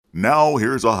Now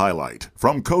here's a highlight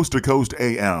from Coast to Coast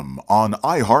AM on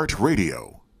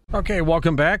iHeartRadio. Okay,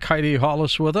 welcome back. Heidi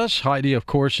Hollis with us. Heidi, of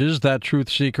course, is that truth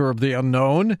seeker of the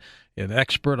unknown, an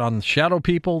expert on shadow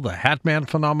people, the Hat Man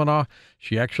phenomena.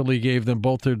 She actually gave them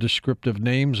both their descriptive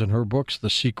names in her books, The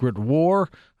Secret War,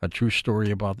 a true story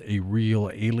about a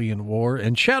real alien war,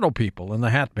 and Shadow People and the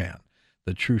Hat Man,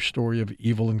 the true story of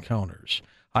evil encounters.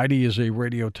 Heidi is a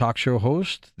radio talk show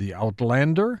host, the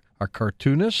Outlander, a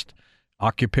cartoonist,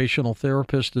 occupational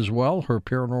therapist as well. Her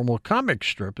paranormal comic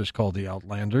strip is called The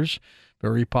Outlanders.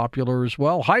 Very popular as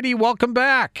well. Heidi, welcome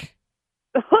back.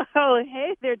 Oh,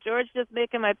 hey there, George. Just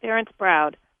making my parents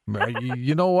proud.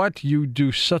 You know what? You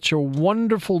do such a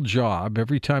wonderful job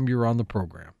every time you're on the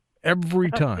program.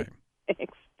 Every time.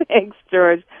 Thanks,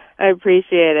 George. I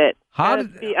appreciate it.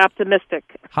 Be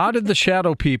optimistic. How did the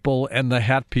Shadow People and the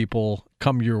Hat People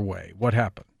come your way? What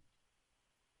happened?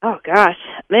 Oh, gosh.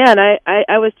 Man,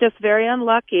 I was just very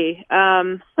unlucky.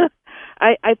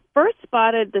 I first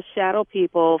spotted the Shadow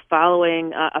People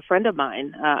following a friend of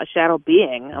mine, a shadow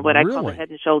being, what I call the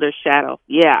Head and Shoulders shadow.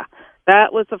 Yeah,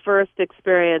 that was the first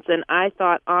experience, and I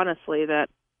thought, honestly, that,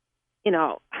 I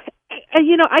know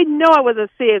I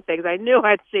wasn't seeing things. I knew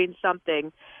I'd seen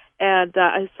something, and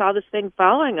I saw this thing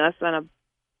following us on a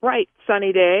bright,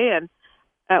 sunny day, and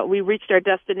we reached our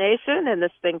destination, and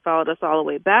this thing followed us all the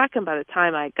way back, and by the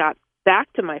time I got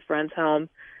back to my friend's home,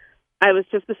 I was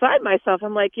just beside myself.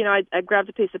 I'm like, I grabbed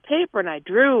a piece of paper and I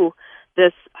drew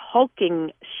this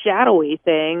hulking, shadowy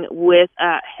thing with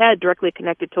a head directly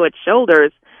connected to its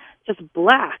shoulders, just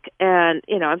black. And,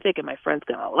 I'm thinking my friend's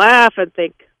going to laugh and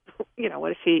think,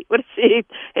 what's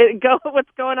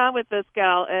going on with this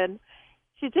gal? And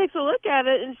she takes a look at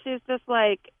it and she's just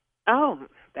like, oh,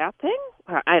 that thing?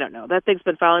 I don't know. That thing's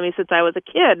been following me since I was a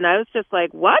kid. And I was just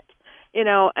like, what?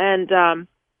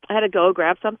 I had to go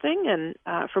grab something, and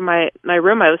from my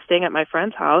room, I was staying at my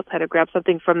friend's house. I had to grab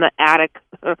something from the attic,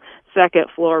 second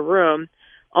floor room,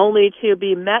 only to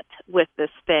be met with this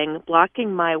thing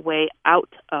blocking my way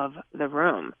out of the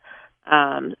room.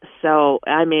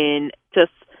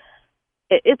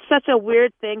 It's such a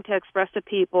weird thing to express to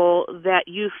people that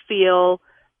you feel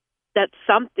that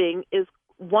something is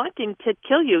wanting to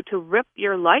kill you, to rip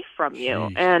your life from you.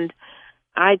 Jeez. And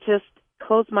I just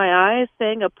closed my eyes,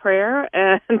 sang a prayer,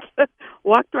 and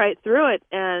walked right through it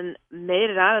and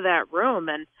made it out of that room.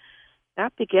 And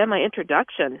that began my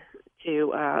introduction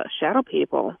to shadow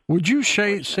people. Would you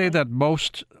say that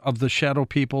most of the shadow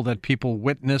people that people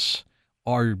witness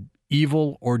are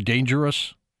evil or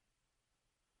dangerous?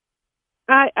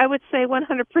 I would say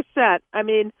 100%. I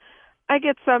mean, I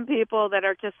get some people that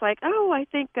are just like, oh, I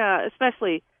think,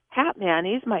 especially Hat Man,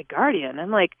 he's my guardian.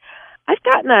 I'm like, I've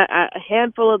gotten a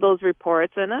handful of those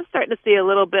reports, and I'm starting to see a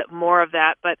little bit more of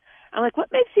that. But I'm like,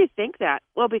 what makes you think that?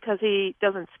 Well, because he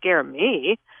doesn't scare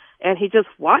me, and he just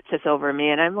watches over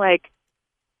me. And I'm like,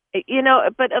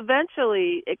 but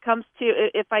eventually it comes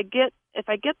to, if I get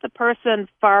the person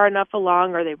far enough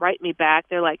along, or they write me back,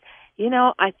 they're like,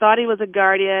 I thought he was a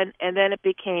guardian, and then it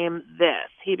became this.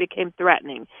 He became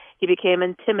threatening. He became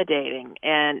intimidating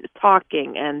and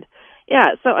talking. And,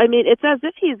 yeah, so, I mean, it's as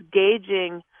if he's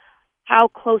gauging how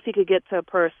close he could get to a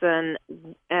person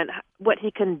and what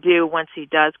he can do once he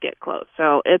does get close.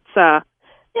 So it's, I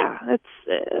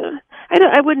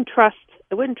wouldn't trust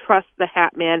the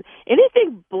Hat Man.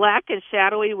 Anything black and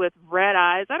shadowy with red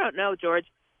eyes, I don't know, George.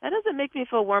 That doesn't make me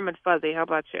feel warm and fuzzy. How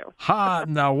about you?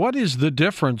 Now, what is the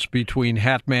difference between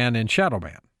Hat Man and Shadow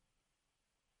Man?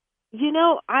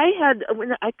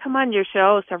 I come on your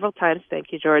show several times.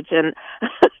 Thank you, George.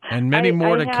 And many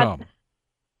more to come.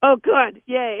 Oh, good.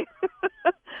 Yay.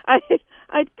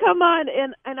 I'd come on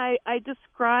and I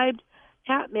described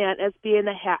Hat Man as being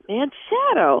the Hat Man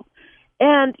shadow.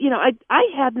 And, I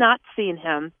had not seen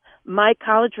him. My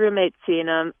college roommate seen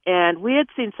him, and we had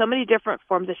seen so many different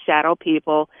forms of shadow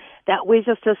people that we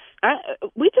just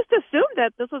assumed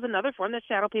that this was another form that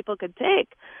shadow people could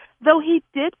take, though he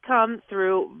did come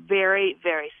through very,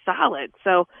 very solid.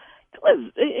 So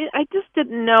I just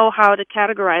didn't know how to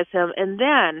categorize him. And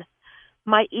then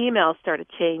my email started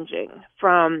changing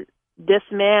from, this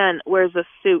man wears a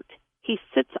suit, he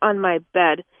sits on my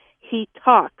bed, he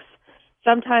talks.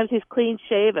 Sometimes he's clean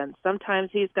shaven. Sometimes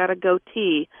he's got a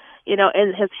goatee,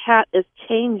 and his hat is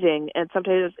changing. And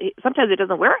sometimes he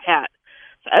doesn't wear a hat.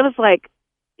 So I was like,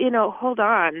 hold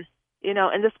on,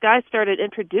 and this guy started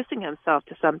introducing himself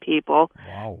to some people,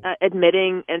 wow.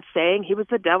 Admitting and saying he was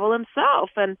the devil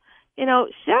himself. And,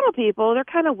 shadow people, they're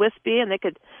kind of wispy and they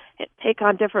could take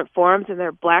on different forms, and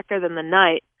they're blacker than the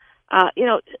night.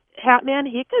 Hat Man,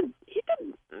 he could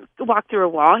walk through a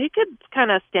wall. He could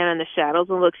kind of stand in the shadows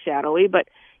and look shadowy, but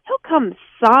he'll come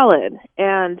solid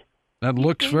and That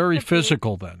looks seems very to be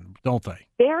physical then, don't they?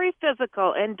 very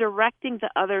physical and directing the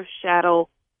other shadow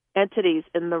entities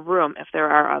in the room if there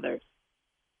are others.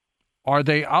 Are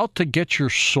they out to get your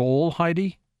soul,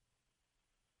 Heidi?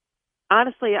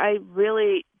 Honestly, I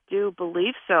really do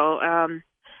believe so.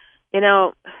 You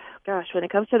know, gosh, when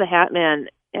it comes to the Hat Man,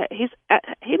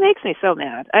 he makes me so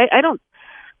mad. I don't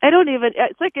even.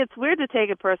 It's weird to take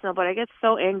it personal, but I get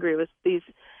so angry with these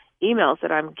emails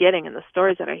that I'm getting and the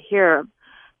stories that I hear.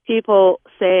 People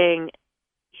saying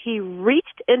he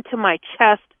reached into my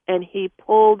chest and he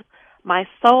pulled my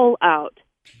soul out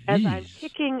as I'm Jeez.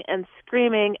 kicking and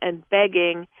screaming and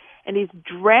begging, and he's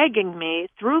dragging me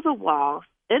through the walls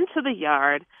into the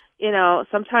yard. You know,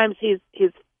 sometimes he's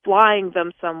flying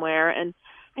them somewhere, and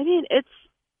I mean,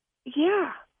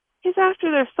 he's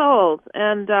after their souls,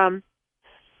 and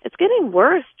it's getting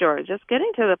worse, George. It's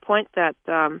getting to the point that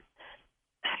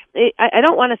I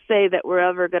don't want to say that we're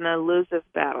ever going to lose this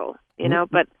battle, you know,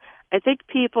 but I think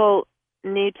people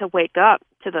need to wake up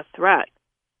to the threat,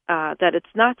 that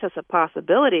it's not just a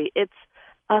possibility, it's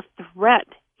a threat.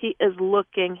 He is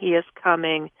looking, he is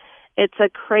coming. It's a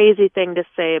crazy thing to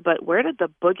say, but where did the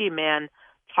boogeyman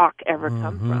talk ever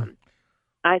come from?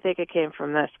 I think it came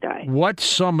from this guy. What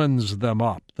summons them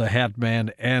up, the Hat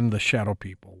Man and the Shadow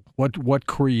People? What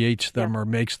creates them or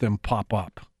makes them pop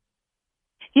up?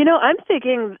 You know, I'm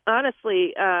thinking,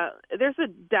 honestly, there's a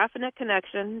definite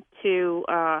connection to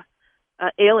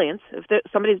aliens. If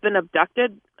somebody's been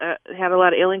abducted, had a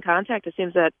lot of alien contact, it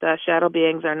seems that shadow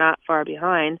beings are not far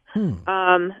behind.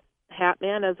 Hat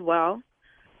Man as well.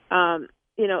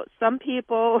 You know, some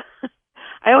people,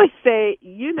 I always say,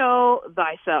 you know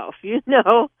thyself. You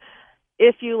know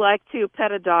if you like to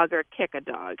pet a dog or kick a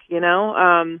dog, you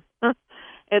know.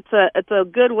 It's a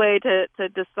good way to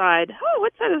decide,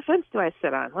 what side of the fence do I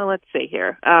sit on? Well, let's see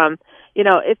here. You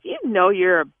know, if you know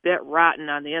you're a bit rotten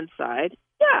on the inside,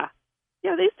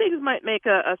 yeah, these things might make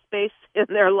a space in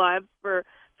their lives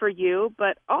for you.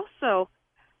 But also,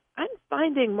 I'm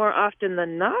finding more often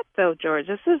than not, though, George,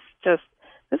 this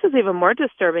is even more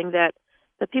disturbing, that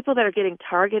the people that are getting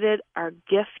targeted are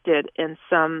gifted in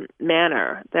some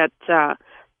manner, that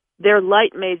their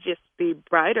light may just be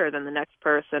brighter than the next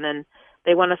person, and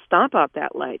they want to stomp out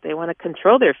that light. They want to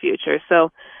control their future.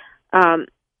 So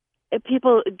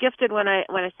people gifted, when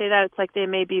I say that, it's like they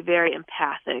may be very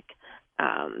empathic.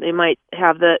 They might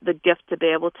have the gift to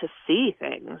be able to see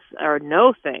things or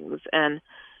know things. And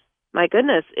my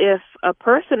goodness, if a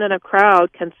person in a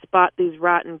crowd can spot these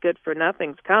rotten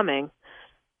good-for-nothings coming,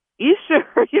 you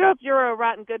sure, you know, if you're a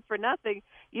rotten good-for-nothing,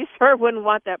 you sure wouldn't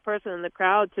want that person in the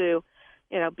crowd to,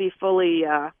 you know, be fully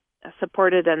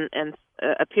supported and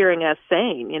appearing as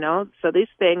sane, you know. So these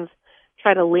things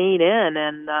try to lean in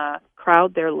and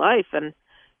crowd their life and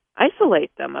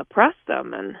isolate them, oppress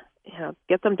them, and, you know,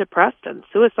 get them depressed and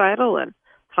suicidal and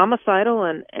homicidal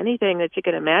and anything that you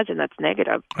can imagine that's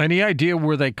negative. Any idea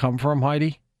where they come from,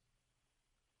 Heidi?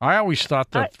 I always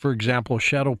thought that, for example,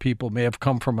 shadow people may have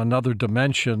come from another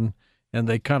dimension and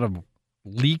they kind of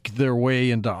leak their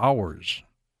way into ours.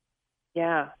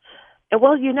 Yeah.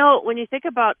 Well, you know, when you think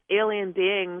about alien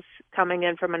beings coming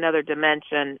in from another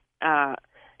dimension,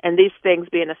 and these things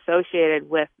being associated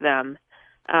with them,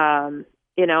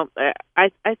 you know,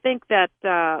 I think that,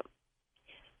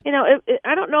 you know,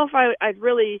 I don't know if I'd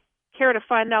really care to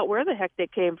find out where the heck they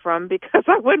came from, because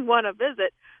I wouldn't want to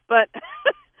visit, but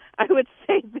I would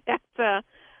say that,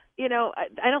 you know,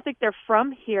 I don't think they're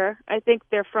from here. I think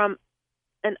they're from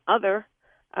an other,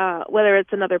 whether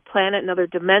it's another planet, another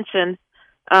dimension.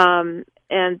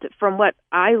 And from what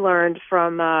I learned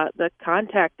from the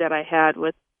contact that I had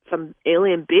with some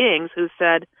alien beings who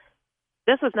said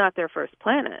this is not their first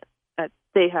planet.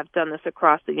 They have done this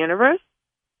across the universe.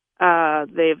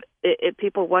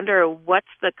 People wonder what's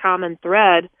the common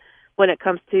thread when it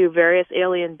comes to various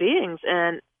alien beings,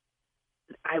 and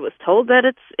I was told that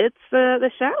it's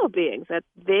the shadow beings, that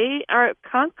they are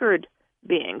conquered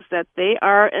beings, that they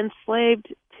are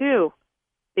enslaved to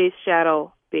these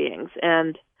shadow beings.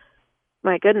 And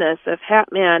my goodness, if Hat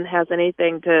Man has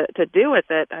anything to do with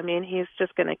it, I mean, he's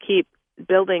just going to keep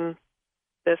building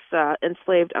this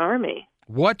enslaved army.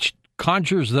 What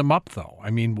conjures them up, though? I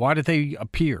mean, why do they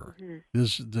appear? Do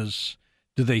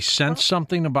they sense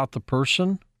something about the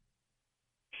person?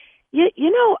 You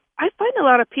know, I find a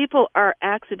lot of people are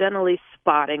accidentally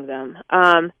spotting them.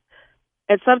 And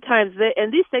sometimes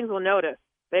these things will notice.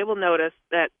 They will notice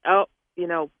that, you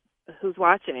know, who's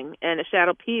watching, and if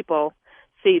shadow people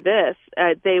see this,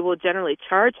 they will generally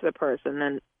charge the person,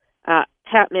 and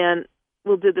Hat Man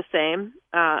will do the same.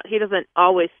 He doesn't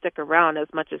always stick around as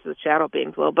much as the shadow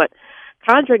beings will, but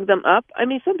conjuring them up. I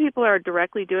mean, some people are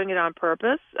directly doing it on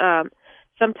purpose.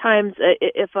 Sometimes,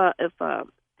 if a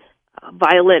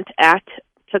violent act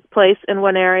took place in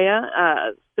one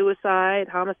area, suicide,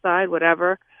 homicide,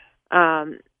 whatever,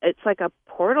 it's like a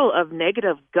portal of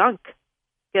negative gunk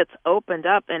gets opened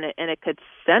up, and it could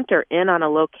center in on a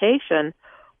location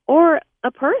or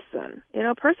a person.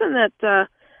 A person that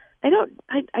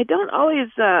I don't always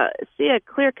see a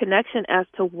clear connection as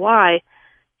to why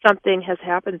something has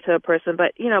happened to a person,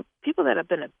 but people that have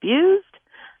been abused,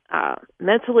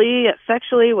 mentally,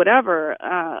 sexually, whatever,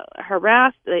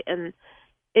 harassed, and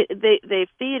they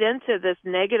feed into this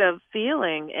negative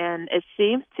feeling, and it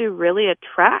seems to really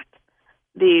attract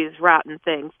these rotten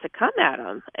things to come at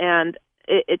them, and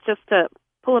it's just to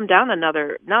pull them down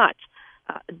another notch.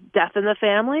 Death in the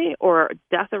family or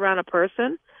death around a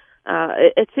person.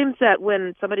 It seems that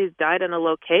when somebody's died in a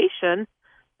location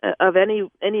of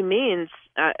any means,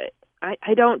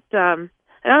 I don't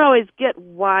always get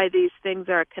why these things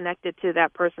are connected to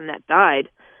that person that died,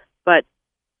 but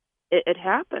it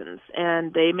happens,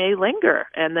 and they may linger,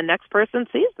 and the next person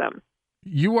sees them.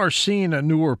 You are seeing a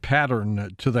newer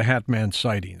pattern to the Hat Man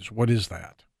sightings. What is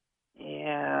that?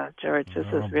 Yeah, George, this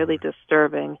is really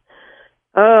disturbing.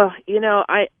 Oh,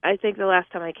 I think the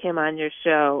last time I came on your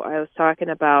show, I was talking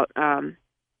about, I'd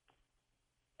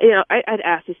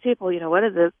ask these people, what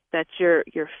is it that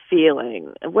you're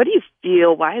feeling? What do you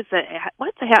feel? What's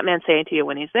the Hat Man saying to you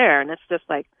when he's there? And it's just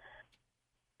like,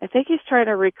 I think he's trying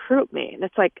to recruit me. And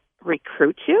it's like,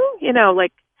 recruit you?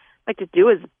 Like to do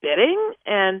his bidding?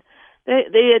 And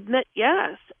they admit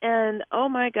yes. And oh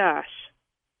my gosh,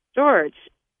 George,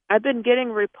 I've been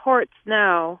getting reports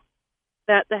now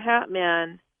that the Hat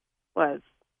Man was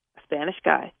a Spanish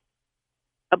guy,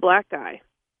 a black guy,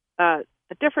 a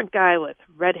different guy with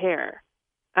red hair.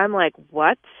 I'm like,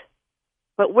 what?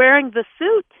 But wearing the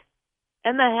suit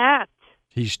and the hat.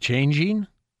 He's changing?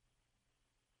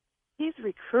 He's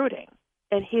recruiting,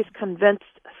 and he's convinced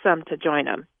some to join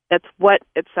him. That's what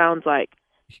it sounds like.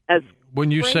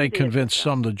 When you say convince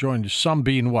some to join, some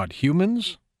being what,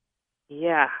 humans?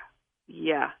 Yeah.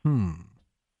 Yeah,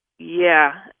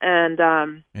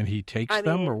 and he takes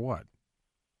them or what?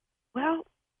 Well,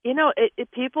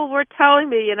 people were telling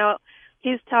me,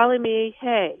 he's telling me,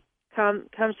 hey, come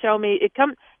show me,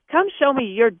 come show me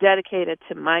you're dedicated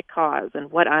to my cause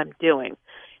and what I'm doing.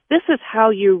 This is how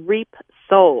you reap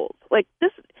souls. Like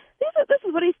this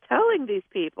is what he's telling these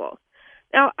people.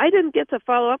 Now, I didn't get to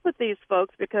follow up with these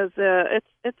folks because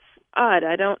it's odd.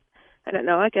 I don't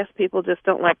know. I guess people just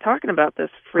don't like talking about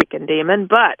this freaking demon.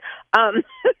 But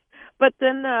but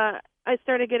then I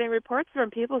started getting reports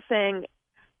from people saying,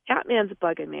 Hat Man's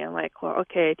bugging me. I'm like, well,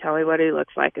 okay, tell me what he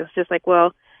looks like. It's just like,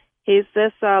 well, he's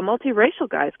this multiracial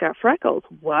guy. He's got freckles.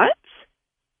 What?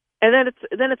 And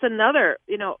then it's another,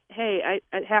 hey,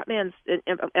 Hat Man's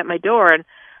at my door, and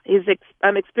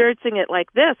I'm experiencing it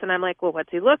like this. And I'm like, well,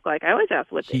 what's he look like? I always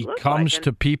ask what they look like. He comes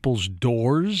to people's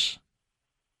doors?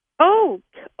 Oh,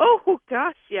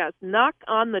 gosh, yes. Knock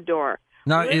on the door.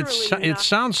 Now, it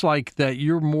sounds like that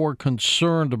you're more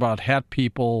concerned about hat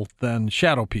people than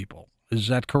shadow people. Is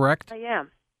that correct? I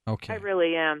am. Okay. I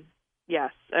really am.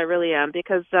 Yes, I really am.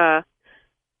 Because to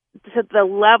the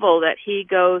level that he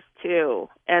goes to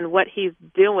and what he's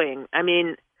doing, I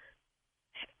mean,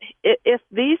 if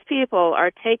these people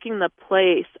are taking the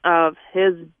place of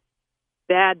his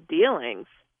bad dealings,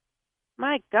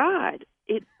 my God,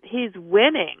 he's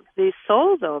winning these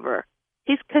souls over.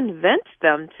 He's convinced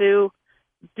them to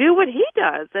do what he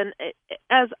does. And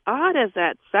as odd as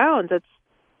that sounds, it's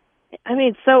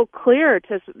so clear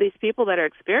to these people that are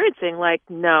experiencing, like,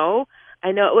 no,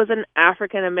 I know it was an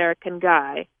African-American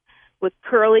guy with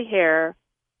curly hair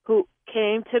who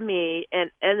came to me, and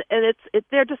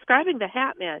they're describing the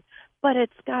Hat Man, but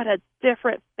it's got a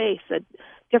different face, a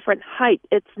different height.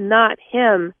 It's not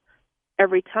him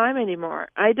every time anymore.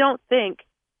 I don't think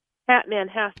Hat Man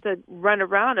has to run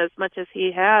around as much as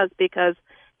he has because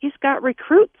he's got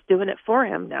recruits doing it for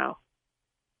him now.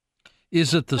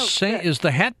 Is it the same? Is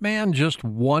the Hat Man just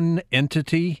one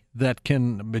entity that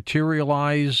can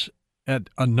materialize at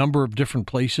a number of different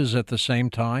places at the same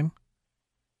time?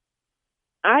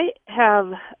 I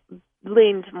have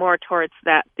leaned more towards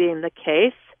that being the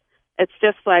case. It's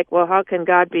just like, well, how can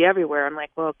God be everywhere? I'm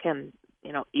like, well, can,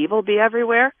 evil be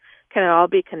everywhere? Can it all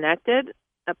be connected?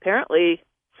 Apparently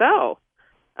so.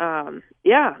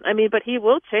 Yeah, but he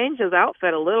will change his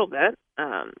outfit a little bit,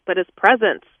 but his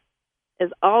presence is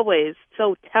always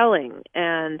so telling.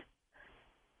 And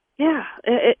yeah,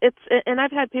 and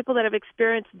I've had people that have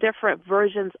experienced different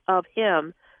versions of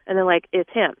him, and they're like,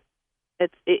 it's him.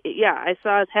 Yeah, I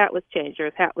saw his hat was changed or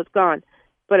his hat was gone,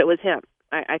 but it was him.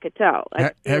 I could tell. I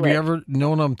could feel Have you it. ever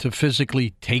known him to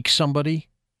physically take somebody,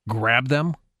 grab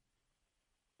them?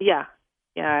 Yeah,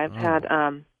 I've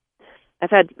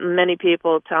had many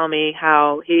people tell me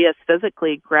how he has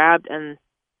physically grabbed and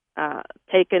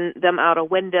taken them out a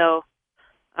window.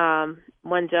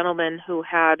 One gentleman who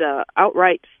had a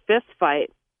outright fist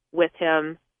fight with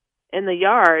him in the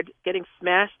yard, getting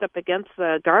smashed up against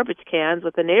the garbage cans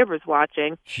with the neighbors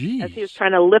watching Jeez. as he was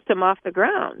trying to lift him off the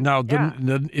ground. Now, Yeah.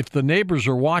 if the neighbors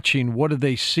are watching, what do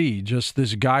they see? Just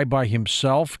this guy by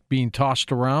himself being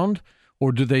tossed around,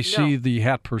 or do they see the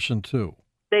hat person too?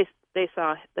 They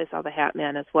saw the Hat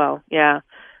Man as well. Yeah,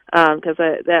 because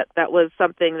that was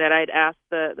something that I'd asked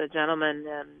the gentleman,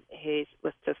 and he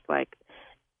was just like,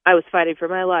 I was fighting for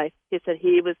my life. He said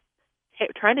he was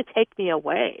trying to take me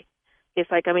away. He's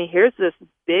like, I mean, here's this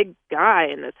big guy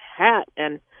in this hat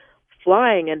and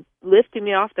flying and lifting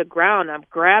me off the ground. I'm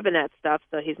grabbing at stuff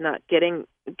so he's not getting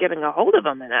a hold of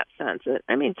him in that sense.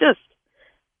 I mean, just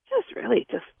really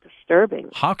just disturbing.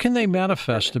 How can they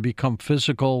manifest to become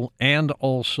physical and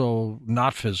also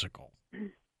not physical?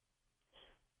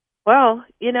 Well,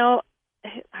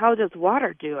 how does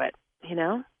water do it?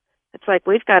 It's like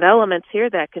we've got elements here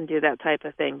that can do that type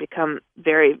of thing, become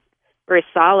very, very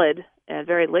solid and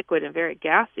very liquid and very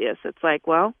gaseous. It's like,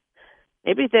 well,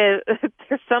 maybe they're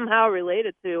somehow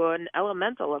related to an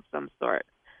elemental of some sort.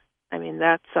 I mean,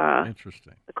 that's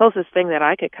Interesting. the closest thing that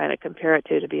I could kind of compare it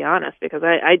to be honest, because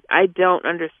I don't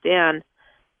understand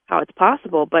how it's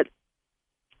possible, but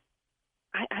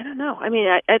I don't know. I mean,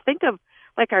 I think of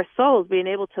like our souls being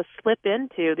able to slip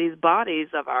into these bodies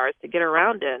of ours to get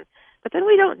around in, but then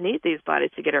we don't need these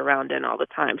bodies to get around in all the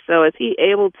time. So is he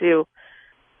able to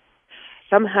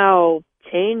somehow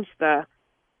change the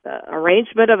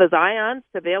arrangement of his ions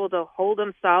to be able to hold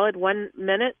them solid 1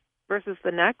 minute versus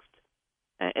the next?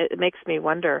 It makes me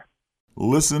wonder.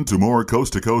 Listen to more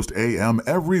Coast to Coast AM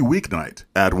every weeknight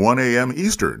at 1 a.m.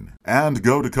 Eastern and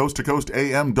go to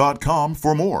coasttocoastam.com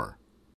for more.